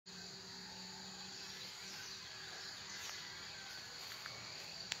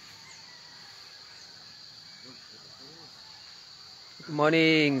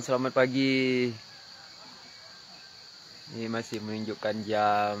Morning, selamat pagi. Ini masih menunjukkan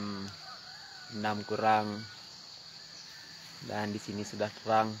jam 6 kurang. Dan di sini sudah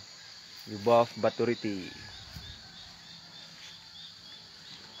terang di BOF Baturiti.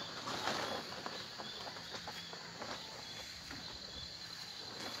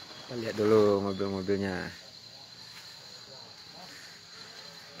 Kita lihat dulu mobil-mobilnya.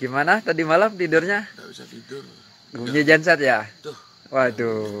 Gimana tadi malam tidurnya? Nggak bisa tidur. Bunyi genset ya? Tuh.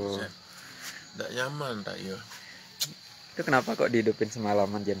 Waduh. Nggak nyaman tak ya. Itu kenapa kok dihidupin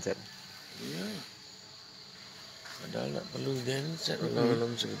semalaman genset? Iya. Padahal nggak perlu genset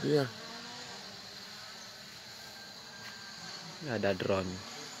malam segitu ya. Ada drone.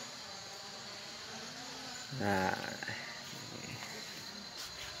 Nah,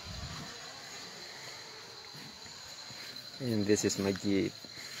 and this is my Jeep.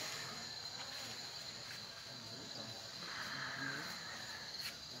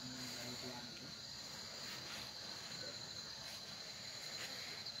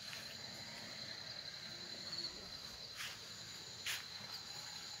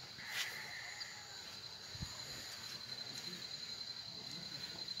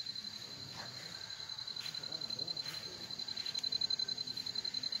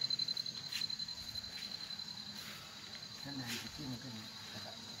 Mungkin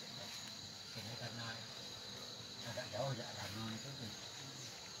agak ini karena agak jauh ya danau itu.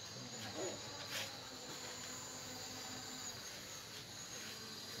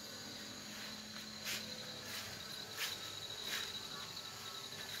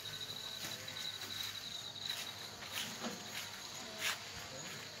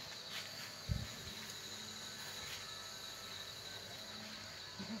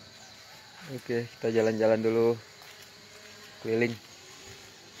 Oke, kita jalan-jalan dulu keliling.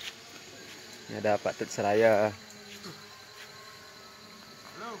 Ini ada Pak Tut Seraya.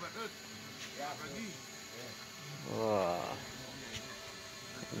 Halo Pak Tut. Ya pagi. Wah,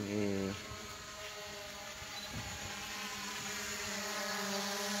 ini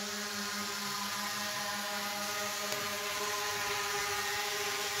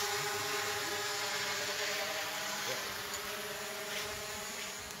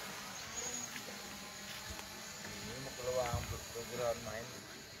Mau keluar program main.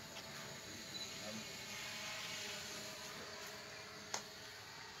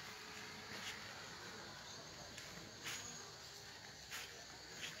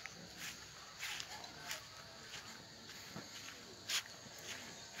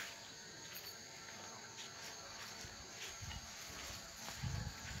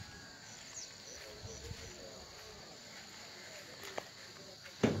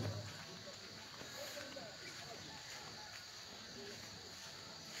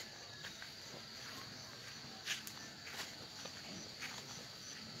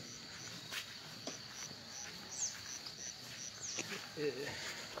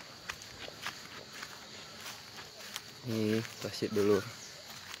 ini pasir dulu.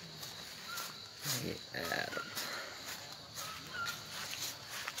 Ini air.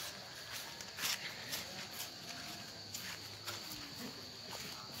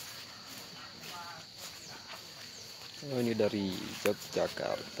 Oh, ini dari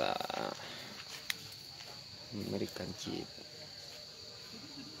Yogyakarta. American Jeep.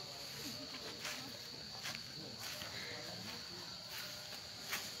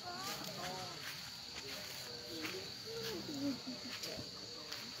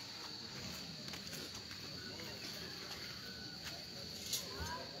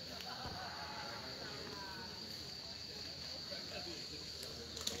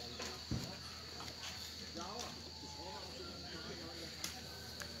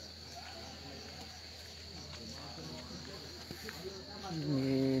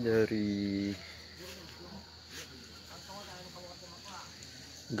 Ini dari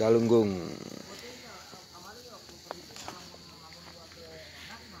Galunggung.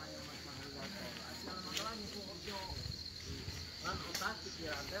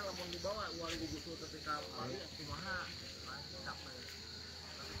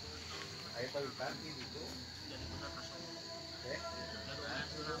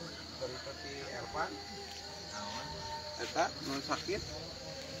 Eta nu sakit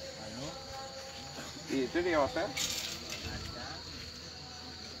itu di hotel.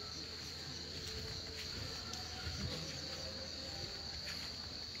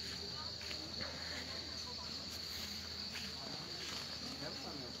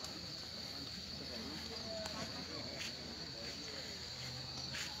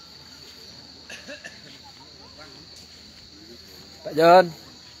 Pak John,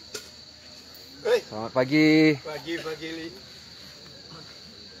 Hei, selamat pagi. pagi Li.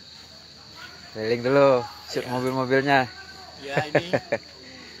 Keliling dulu, shoot mobil-mobilnya. Ya ini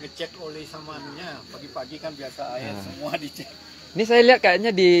ngecek oli sama anunya. Pagi-pagi kan biasa air semua dicek. Ini saya lihat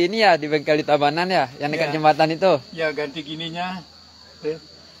kayaknya di ini ya, di bengkel di Tabanan ya, yang dekat Ya. jembatan itu. Ya ganti gininya.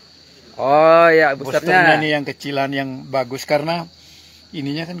 Oh ya, Boosternya boosternya. nih yang kecilan yang bagus karena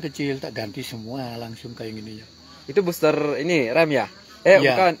ininya kan kecil, tak ganti semua langsung kayak gini ya. Itu booster ini rem ya? Iya.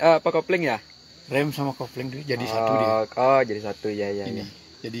 Bukan, apa kopling ya? Rem sama kopling dia jadi satu dia. Oh, jadi satu ya ya. Ini Ya.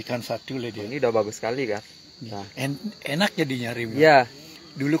 jadikan satu lah dia. Ini udah bagus sekali kan? Nah. Enak jadinya remnya. Iya,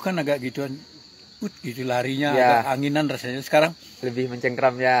 Dulu kan agak gituan, gitu larinya Ya. agak anginan rasanya. Sekarang lebih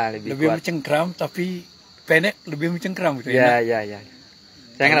mencengkram ya, lebih lebih kuat. mencengkram tapi pendek lebih mencengkram gitu. Iya, Enak. iya, iya.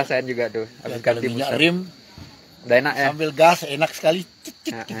 Saya ngerasain juga tuh, Ya, habis kalau ganti minyak booster. rem Udah enak ya? sambil gas enak sekali. Cik,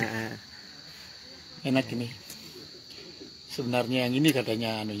 cik, Ah, gitu. ah, ah. Enak ini. Sebenarnya yang ini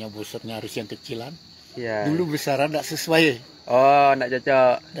katanya anunya boosternya harus yang kecilan. Iya. Dulu besaran tidak sesuai, Oh, enggak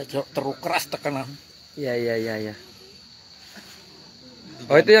cocok. terlalu keras tekanan. Iya, iya, iya, iya.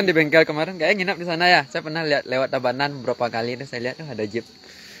 Oh, itu yang di bengkel kemarin kayak nginap di sana ya. Saya pernah lihat lewat Tabanan beberapa kali itu saya lihat tuh ada jeep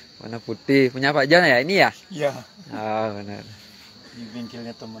warna putih. Punya Pak Jan ya ini ya? Iya. Oh, benar. Di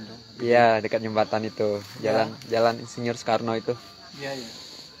bengkelnya temen dong. Iya, dekat jembatan itu. Jalan Insinyur Soekarno itu. Iya, iya.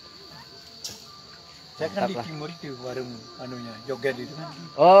 Saya kan di Mantap lah. timur itu warung anunya, joget itu kan.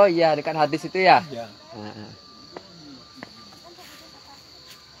 Oh, iya, dekat hadis itu ya? Iya. Ah, ah.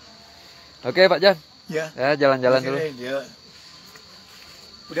 Oke, Pak Jan. Iya. Ya, jalan-jalan dulu. Dia.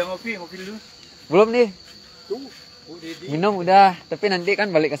 Udah ngopi dulu. Belum nih. Tuh, udah di. Minum udah, tapi nanti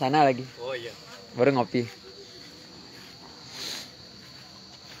kan balik ke sana lagi. Oh iya. Baru ngopi.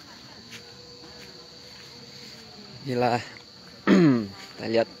 Gila. Kita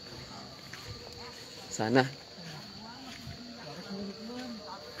lihat sana.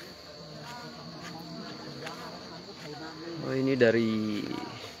 Oh, ini dari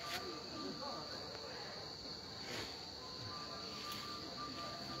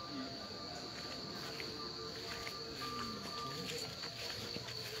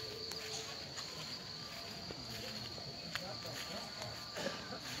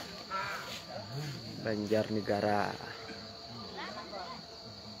Banjarnegara,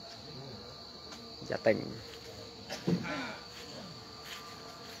 Jateng.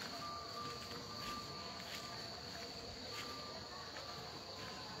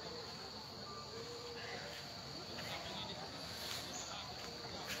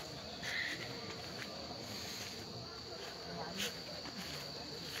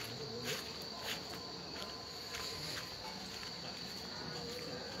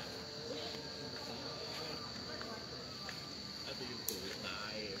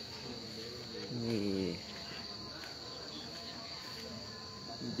 Ini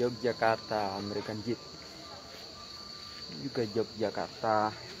Yogyakarta American Jeep, juga Yogyakarta,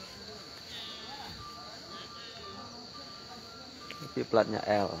 tapi platnya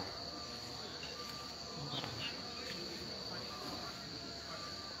L.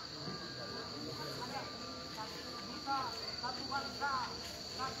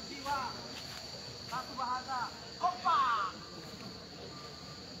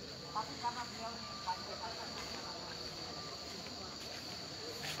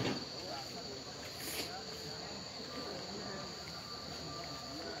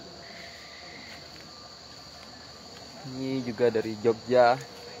 Ini juga dari Jogja.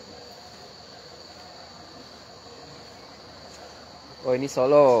 Oh, ini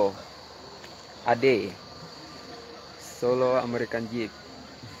Solo AD, Solo American Jeep.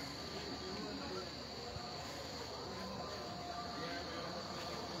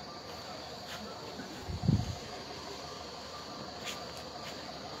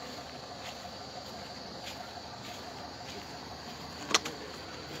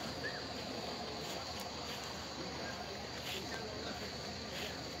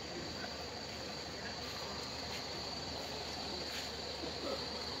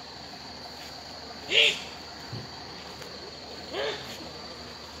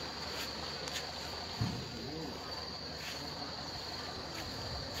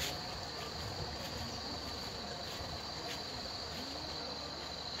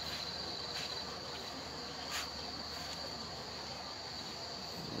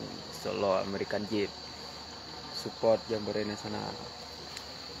 Solo American Jeep, support Jamboree nasional.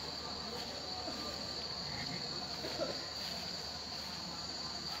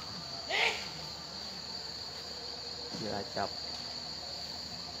 Cilacap.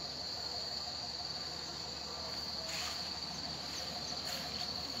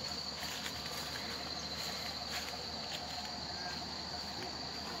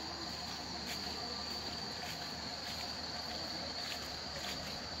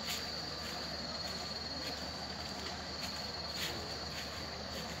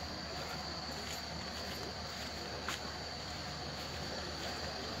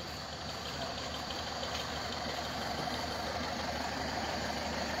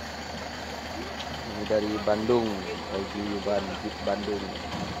 dari Bandung, paguyuban Jeep Bandung.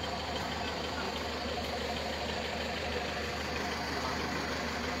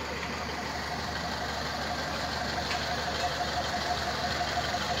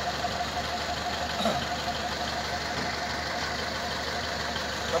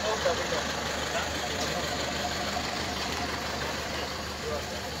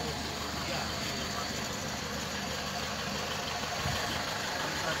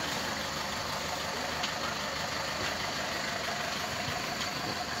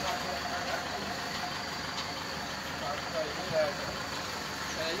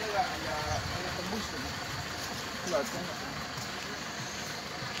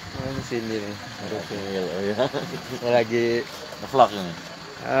 Sini nih, ya. lagi Vlog ini.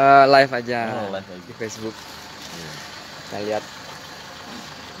 live aja Live aja. di Facebook. Kita lihat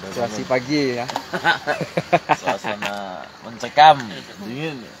Udah situasi bangun. pagi ya. Suasana mencekam,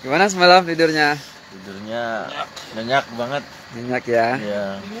 dingin. Gimana semalam tidurnya? Tidurnya nyenyak banget. Nyenyak ya.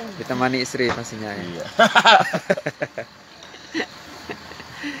 Iya. Ditemani istri pastinya ya. Iya.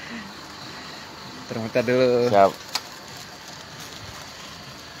 Termuter dulu Siap.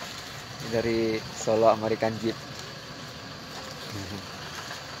 dari Solo American Jeep.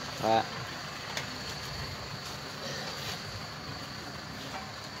 Pak.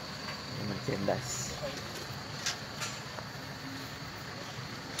 Merchandise.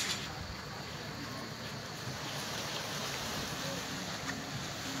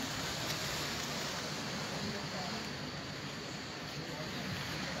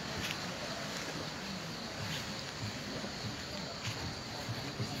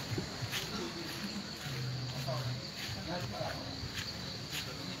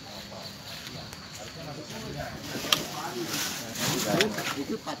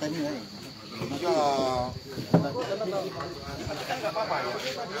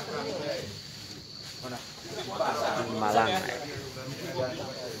 Malang.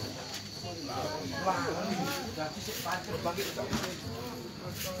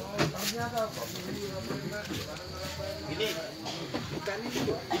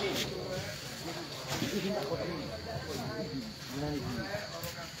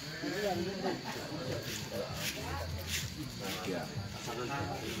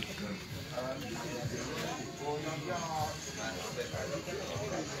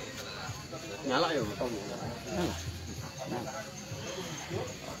 Nyala ya,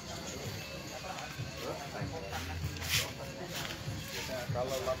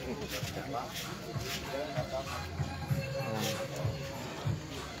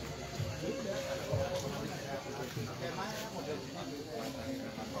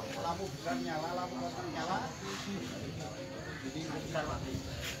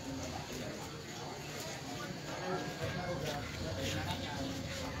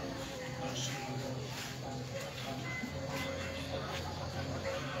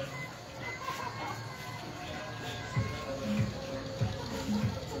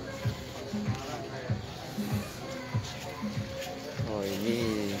 oh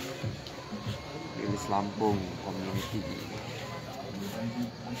ini rilis Lampung community.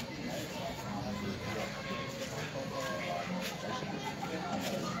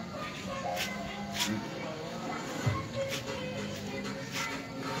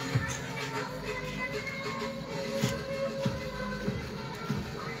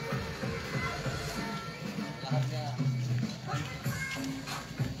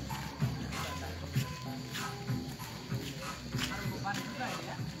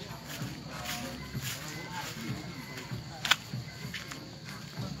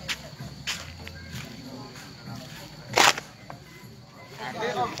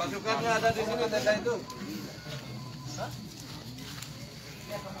 Pasukannya ada di sini tenda itu.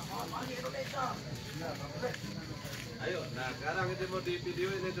 Ayo, nah sekarang itu mau di video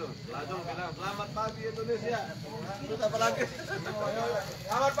ini tuh. Langsung bilang selamat pagi Indonesia. Terus apa lagi?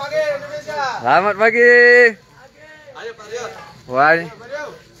 Selamat pagi Indonesia. Selamat pagi. Ayo Pak Rio. Wah, Pak Rio.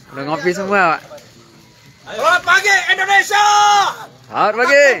 udah ngopi semua, Pak. Selamat pagi Indonesia. Selamat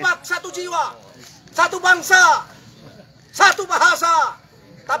pagi. Satu jiwa, satu bangsa, satu bahasa.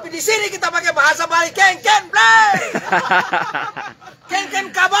 Tapi di sini kita pakai bahasa Bali. Ken play.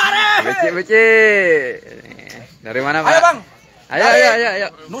 Ken kabare. Beci. Dari mana, Pak? Ayo Bang. Ayo.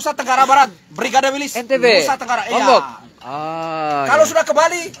 Nusa Tenggara Barat, Brigade Wilis. NTB. Nusa Tenggara. Iya. Lombok. Oh. Kalau iya. sudah ke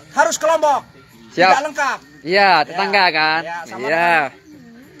Bali harus ke Lombok. Siap. Tidak lengkap. Iya, tetangga kan? Ya, sama Iya.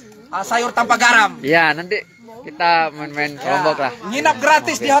 Sayur tanpa garam. Iya, nanti kita main-main ke Lombok lah. Nginap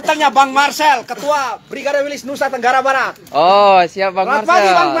gratis di hotelnya Bang Marcel, Ketua Brigade Wilis Nusa Tenggara Barat. Oh, siap Bang Selamat Marcel. pagi,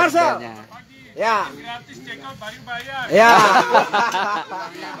 Bang Marcel. Kerjanya. Ya. Ya.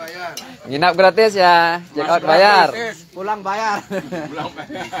 Nginap gratis ya, check out bayar. Pulang bayar.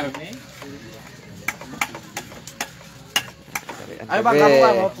 Ayo Bang, kamu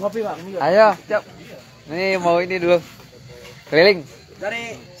Bang, ngopi Bang. Ayo, siap. Nih mau ini dulu. Keliling.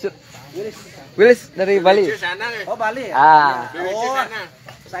 Dari Shoot. Willis dari Bali. Oh Bali ya? Oh,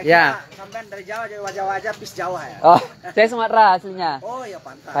 saya Ya. kira sampean dari Jawa, jadi wajah-wajah pis Jawa ya? Oh, saya Sumatera aslinya. Oh ya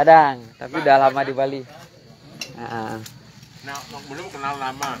pantas. Padang, tapi udah lama di Bali. Nah, belum kenal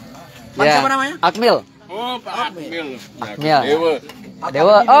lama. Bang, siapa namanya? Akmil. Oh, Pak Akmil. Akmil. Dewa.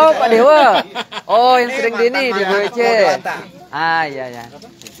 Dewa. Oh, Pak Dewa. Oh, yang sering di ini di BOC. Ah, iya ya.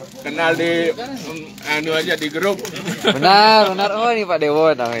 Kenal di anu aja di grup. Benar. Oh, ini Pak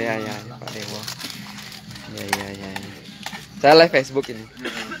Dewo. Oh, iya, Pak Dewo. Iya. Saya live Facebook ini.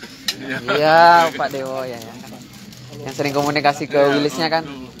 Iya, Pak Dewo ya. Yang sering komunikasi ke Willisnya kan.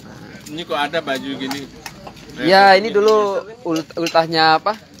 Ini kok ada baju gini? Ya, ini dulu ultahnya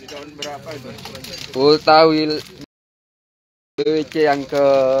apa? Di tahun berapa itu? Ultah WC yang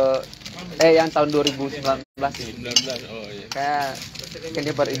yang tahun 2019 ini. 19. Oh iya. Kayak kan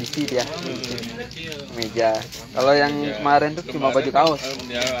dia beredisi dia. Meja. Kalau yang kemarin tuh cuma baju kaos.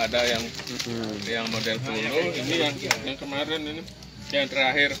 Ya ada yang model polo, ini yang kemarin ini yang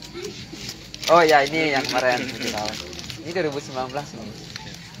terakhir. Oh ya, ini yang kemarin baju kaos. Ini 2019 ini.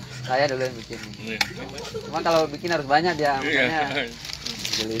 Saya dulu yang bikin. Cuma kalau bikin harus banyak dia, makanya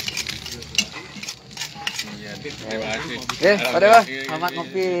beli. Iya, terima kasih. Pak Dewa, selamat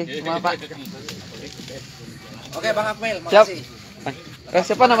ngopi semua Pak. Oke Bang Akmil, Siap. makasih.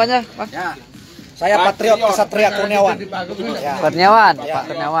 Siapa namanya, Bang? Ya. Saya Patriot Kesatria Kurniawan. Ya. Kurniawan, Ya. Pak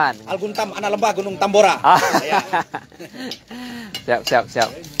Kurniawan. Alguntam anak lembah Gunung Tambora. Ya. Siap.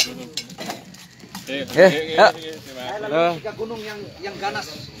 Lalu 3 gunung yang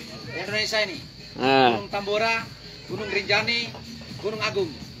ganas Indonesia ini. Gunung Tambora, Gunung Rinjani, Gunung Agung.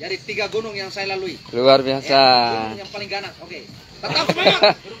 Jadi 3 gunung yang saya lalui. Luar biasa. Gunung yang paling ganas. Oke. Tetap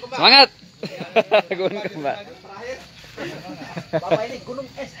semangat. Gunung Kembar. Semangat. Gunung Kembar. Terakhir. Bapak ini gunung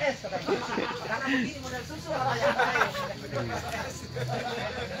SS katanya. Karena begini model susu katanya.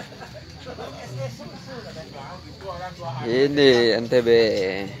 SS susu katanya. Ini NTB.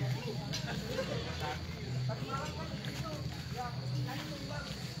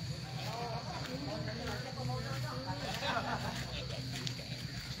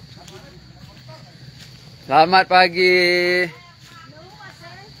 Selamat pagi.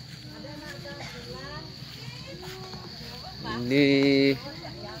 Ini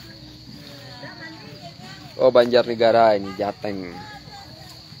Banjarnegara ini Jateng.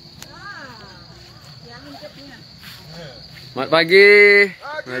 Selamat pagi,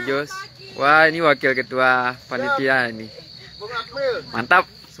 Mas Jos. Wah, ini wakil ketua panitia ini. Mantap,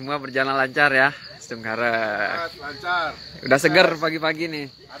 semua berjalan lancar ya. Sungkara. Lancar. Udah seger pagi-pagi nih.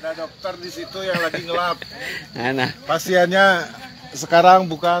 Ada dokter di situ yang lagi ngelap. Nah. Pasiennya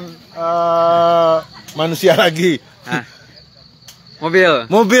sekarang bukan manusia lagi. Nah.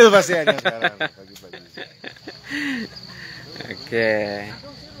 Mobil pasiennya sekarang pagi-pagi. Oke.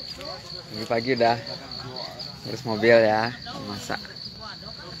 Pagi-pagi udah urus mobil ya, masak.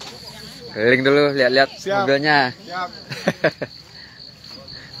 Keliling dulu lihat-lihat mobilnya. Siap.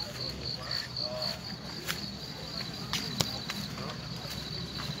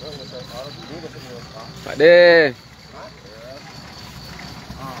 Pak De.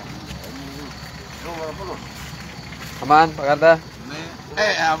 Aman, Pak Karta?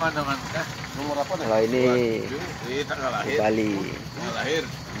 Aman. Nomor apa nih? Kalau ini Tanggal di lahir. Bali. Tanggal lahir.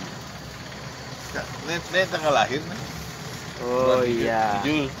 Ini tanggal lahir nih. Oh iya.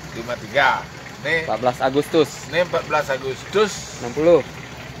 753. Nih 14 Agustus Ini 14 Agustus 60.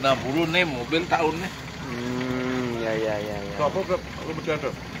 60 nih mobil tahunnya. Ya. Tuh apa lu berjalan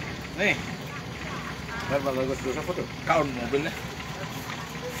tuh? Nih, 14 Agustus apa tuh? tahun mobilnya.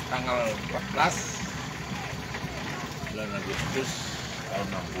 Tanggal 14 bulan Agustus tahun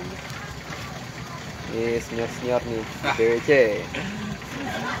 60. Ini senior nih, BWC.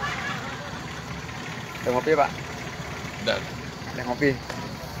 Udah ngopi Pak? Udah Ngopi.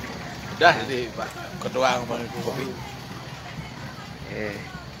 jadi Pak Ketua ngomong kopi.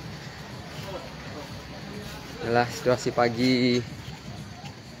 Inilah situasi pagi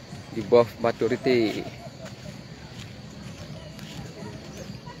di BOF Baturiti.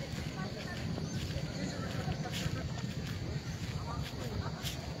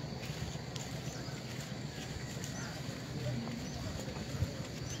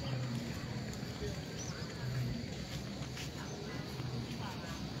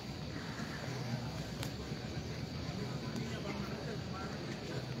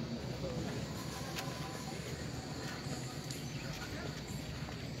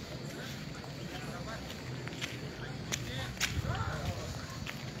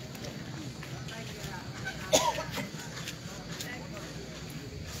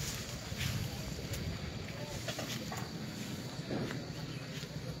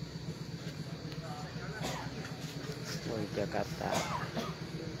 Jakarta.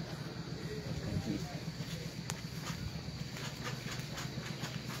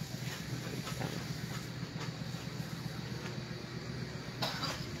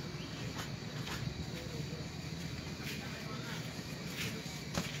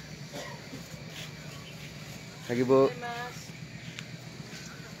 Lagi Bu.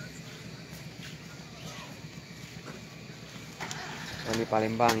 Oh, di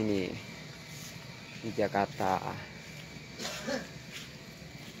Palembang ini, di Jakarta.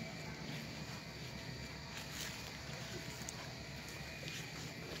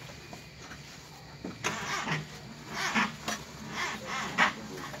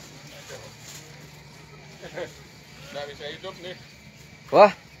 Nggak bisa hidup nih.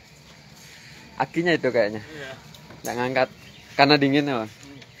 Wah, akinya itu kayaknya. Iya. Nggak ngangkat karena dingin ya, Bang.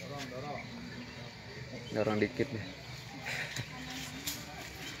 Dorong dikit nih.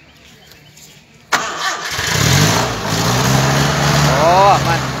 Oh,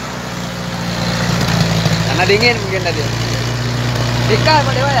 aman. Karena dingin mungkin tadi. Dika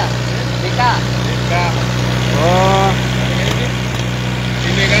Pak Dewa ya? Dika. Dika. Oh.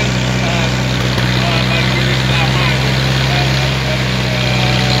 Ini kan majelis lama.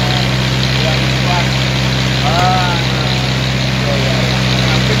 Ah.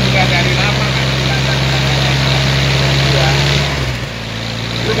 Tapi juga dari lama kan. Iya.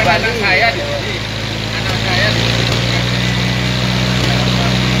 Itu kan anak saya di sini. Anak saya di sini.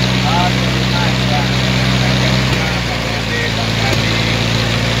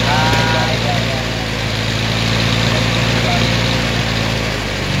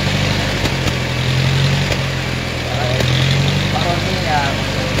 Pak Roni ya.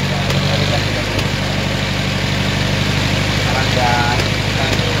 Sekarang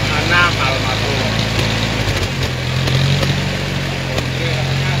Anak almarhum.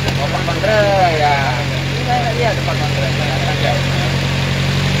 oh, Pak Mandre ya. Ini saya nggak lihat Pak Mandre. Pak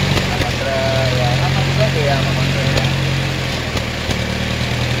Mandre ya. Lama juga tuh ya Pak Mandre ya.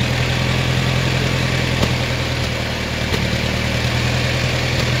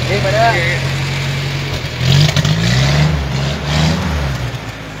 Oke, pada.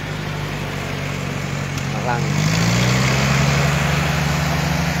 Malang.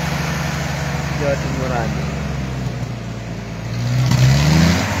 Jawa Timuran.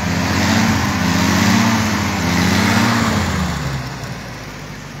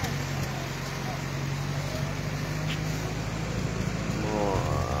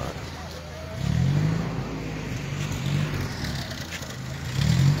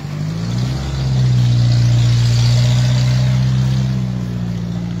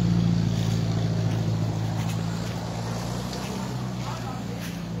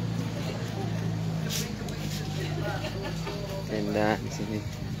 Tenda di sini.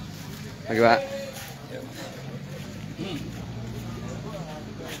 Oke, Pak.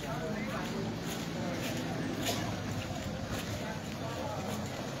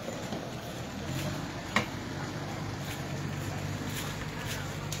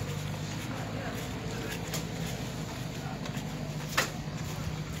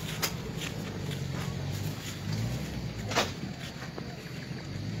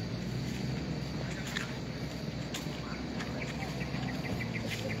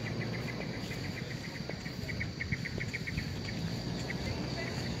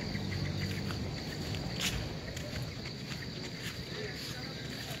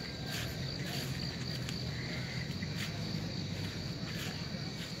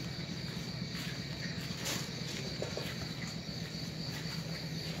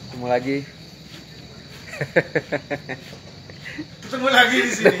 Ketemu lagi. Ketemu lagi di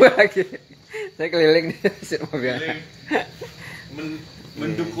sini. Ketemu lagi. Saya keliling nih mesin mobil.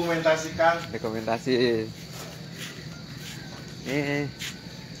 Mendokumentasikan. Dokumentasi.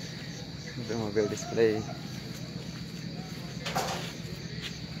 Untuk mobil display.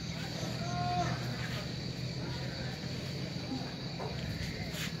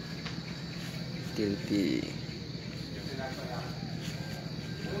 Tilti.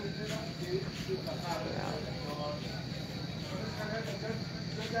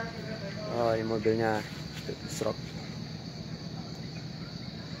 Oh, ini mobilnya stroke.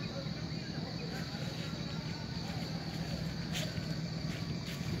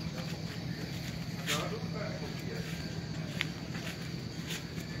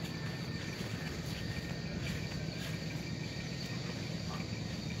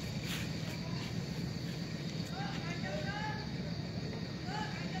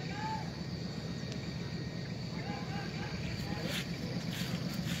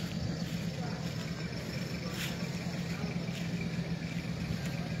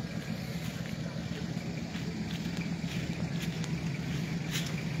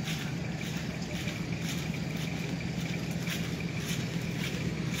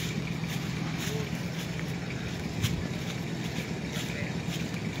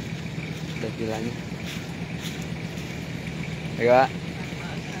 Ya.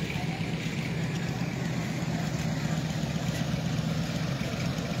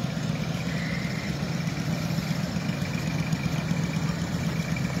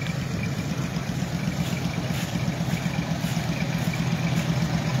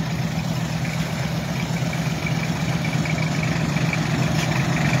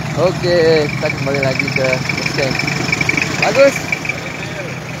 Oke, kita kembali lagi ke Mustang. Bagus.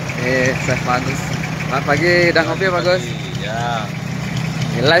 Chef bagus. Selamat pagi, udah ngopi ya Bagus? Ya.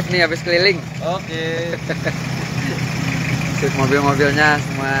 Ini live nih habis keliling. Oke. Shoot mobil-mobilnya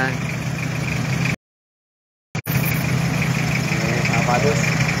semua. Pak Bagus.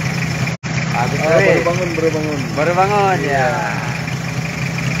 Bagus. Baru bangun ya.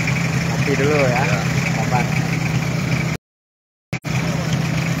 Ngopi dulu ya. Kapan?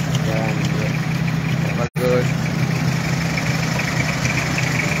 Bagus.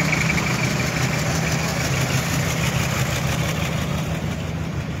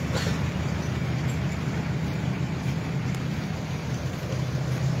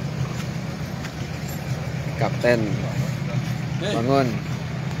 Kapten bangun.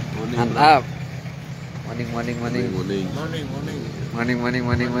 Mantap. Morning.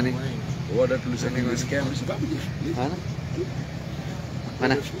 Oh, ada tulisan English Camp di sebab.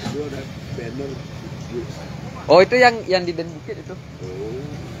 Mana? Oh, itu yang di Den Bukit itu.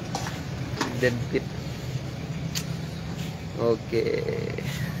 Den Bukit. Oke.